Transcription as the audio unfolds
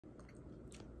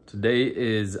Today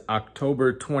is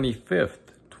October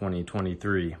 25th,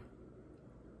 2023.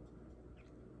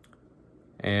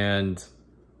 And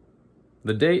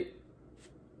the date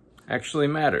actually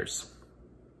matters.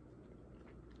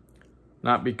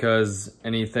 Not because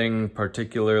anything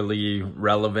particularly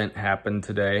relevant happened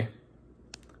today,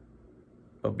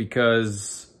 but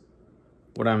because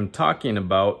what I'm talking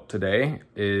about today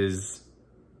is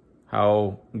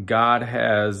how God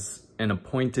has an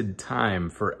appointed time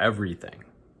for everything.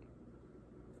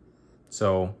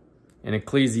 So in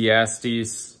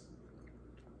Ecclesiastes,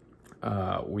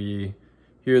 we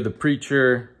hear the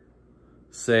preacher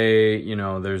say, you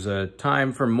know, there's a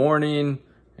time for mourning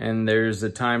and there's a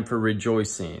time for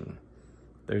rejoicing.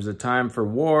 There's a time for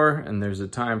war and there's a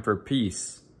time for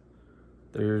peace.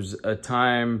 There's a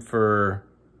time for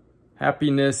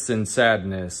happiness and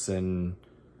sadness and,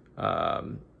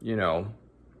 you know,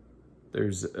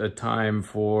 there's a time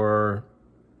for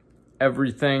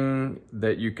everything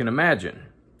that you can imagine.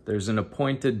 There's an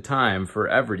appointed time for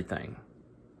everything.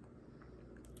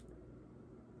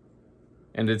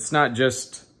 And it's not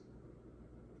just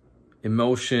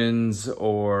emotions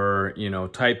or, you know,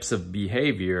 types of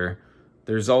behavior.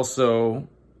 There's also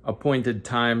appointed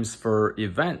times for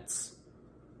events.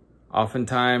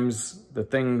 Oftentimes, the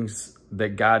things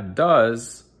that God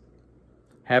does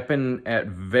happen at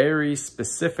very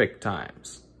specific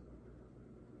times.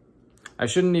 I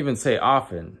shouldn't even say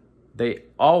often. They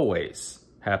always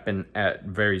happen at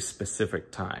very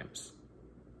specific times.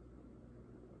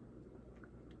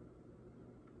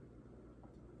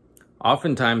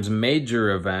 Oftentimes, major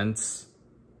events,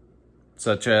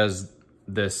 such as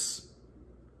this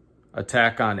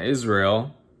attack on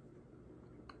Israel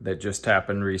that just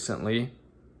happened recently,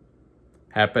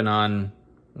 happen on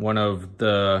one of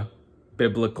the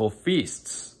biblical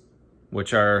feasts,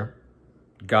 which are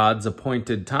God's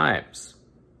appointed times.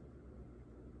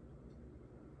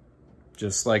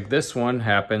 Just like this one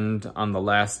happened on the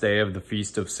last day of the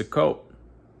Feast of Sukkot.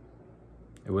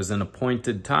 It was an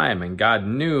appointed time, and God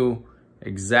knew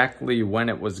exactly when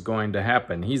it was going to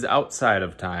happen. He's outside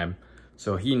of time,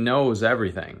 so he knows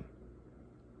everything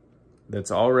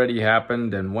that's already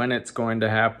happened and when it's going to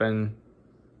happen.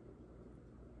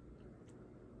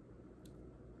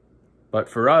 But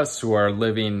for us who are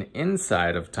living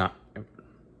inside of time,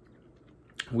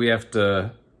 we have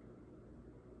to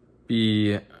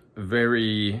be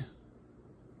very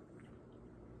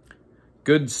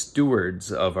good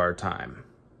stewards of our time.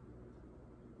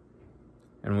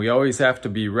 And we always have to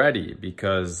be ready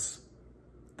because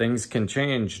things can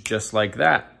change just like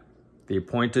that. The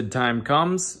appointed time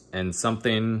comes and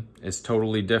something is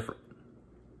totally different.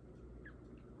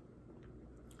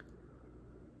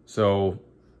 So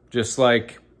just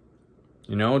like,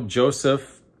 you know,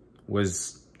 Joseph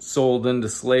was sold into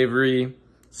slavery,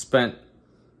 spent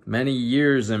many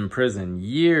years in prison,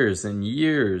 years and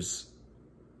years,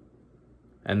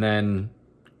 and then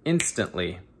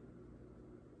instantly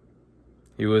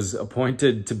he was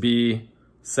appointed to be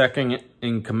second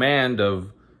in command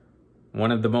of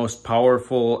one of the most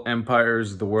powerful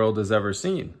empires the world has ever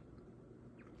seen.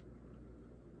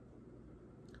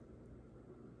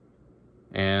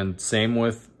 And same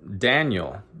with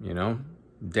Daniel, you know.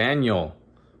 Daniel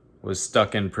was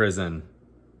stuck in prison.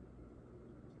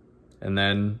 And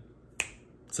then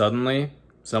suddenly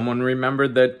someone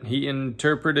remembered that he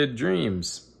interpreted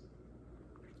dreams.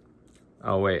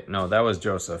 Oh wait, no, that was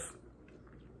Joseph.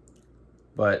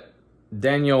 But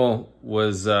Daniel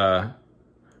was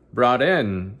brought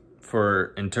in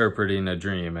for interpreting a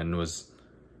dream and was,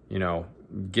 you know,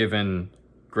 given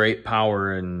great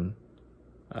power in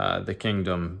the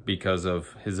kingdom because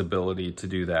of his ability to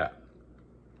do that.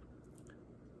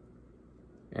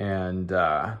 And,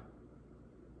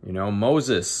 you know,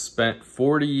 Moses spent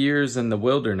 40 years in the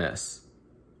wilderness.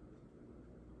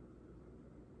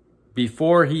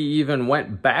 Before he even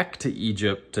went back to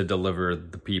Egypt to deliver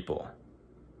the people,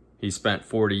 he spent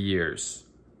 40 years.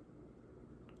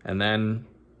 And then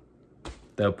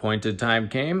the appointed time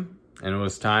came, and it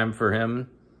was time for him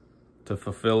to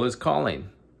fulfill his calling.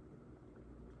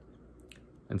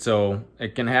 And so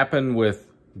it can happen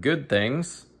with good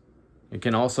things. It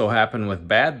can also happen with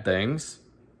bad things.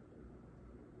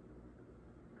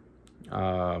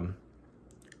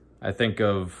 I think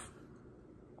of,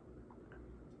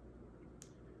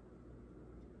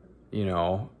 you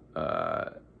know,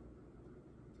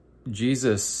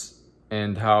 Jesus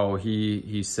and how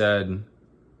he said,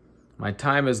 "My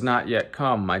time has not yet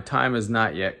come. My time has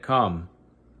not yet come."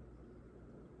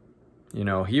 You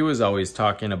know, he was always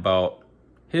talking about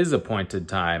his appointed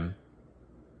time.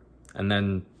 And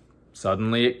then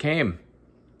suddenly it came.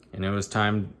 And it was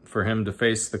time for him to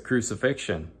face the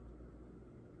crucifixion.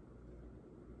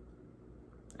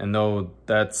 And though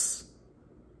that's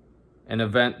an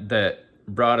event that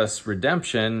brought us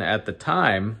redemption at the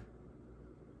time,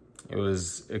 it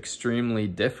was extremely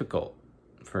difficult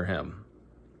for him.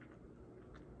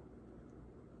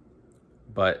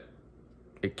 But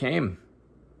it came.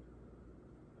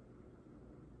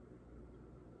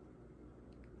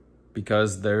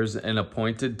 Because there's an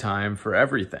appointed time for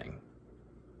everything.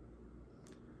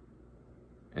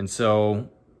 And so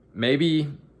maybe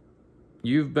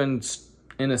you've been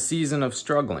in a season of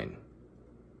struggling.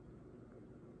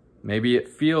 Maybe it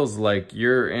feels like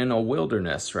you're in a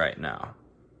wilderness right now.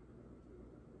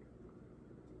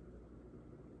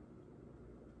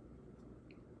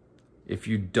 If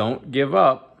you don't give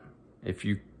up, if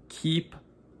you keep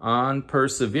on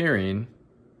persevering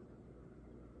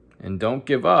and don't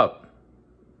give up,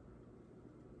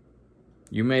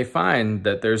 you may find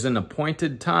that there's an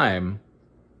appointed time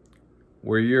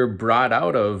where you're brought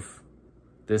out of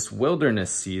this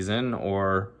wilderness season,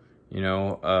 or,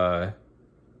 a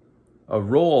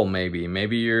role maybe.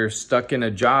 Maybe you're stuck in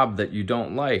a job that you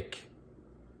don't like,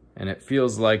 and it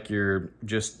feels like you're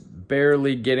just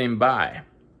barely getting by.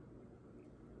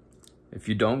 If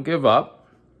you don't give up,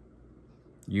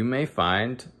 you may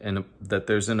find that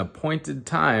there's an appointed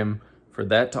time for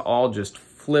that to all just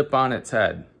flip on its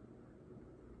head.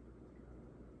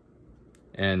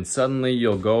 And suddenly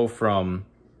you'll go from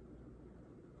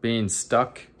being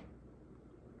stuck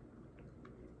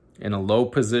in a low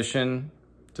position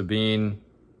to being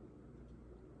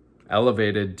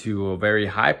elevated to a very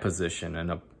high position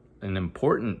and an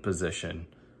important position,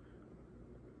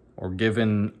 or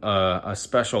given a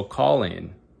special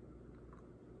calling.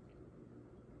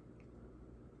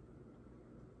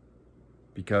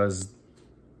 Because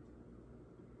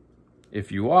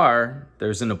if you are,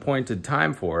 there's an appointed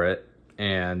time for it.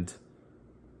 And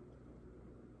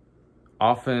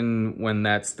often when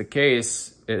that's the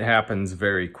case, it happens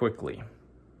very quickly.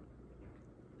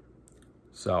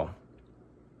 So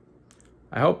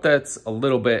I hope that's a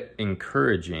little bit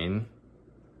encouraging,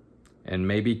 and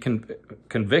maybe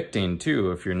convicting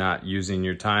too, if you're not using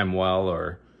your time well,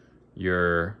 or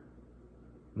you're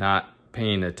not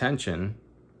paying attention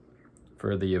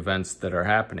for the events that are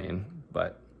happening.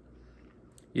 But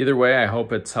either way, I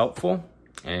hope it's helpful.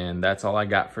 And that's all I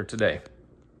got for today.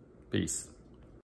 Peace.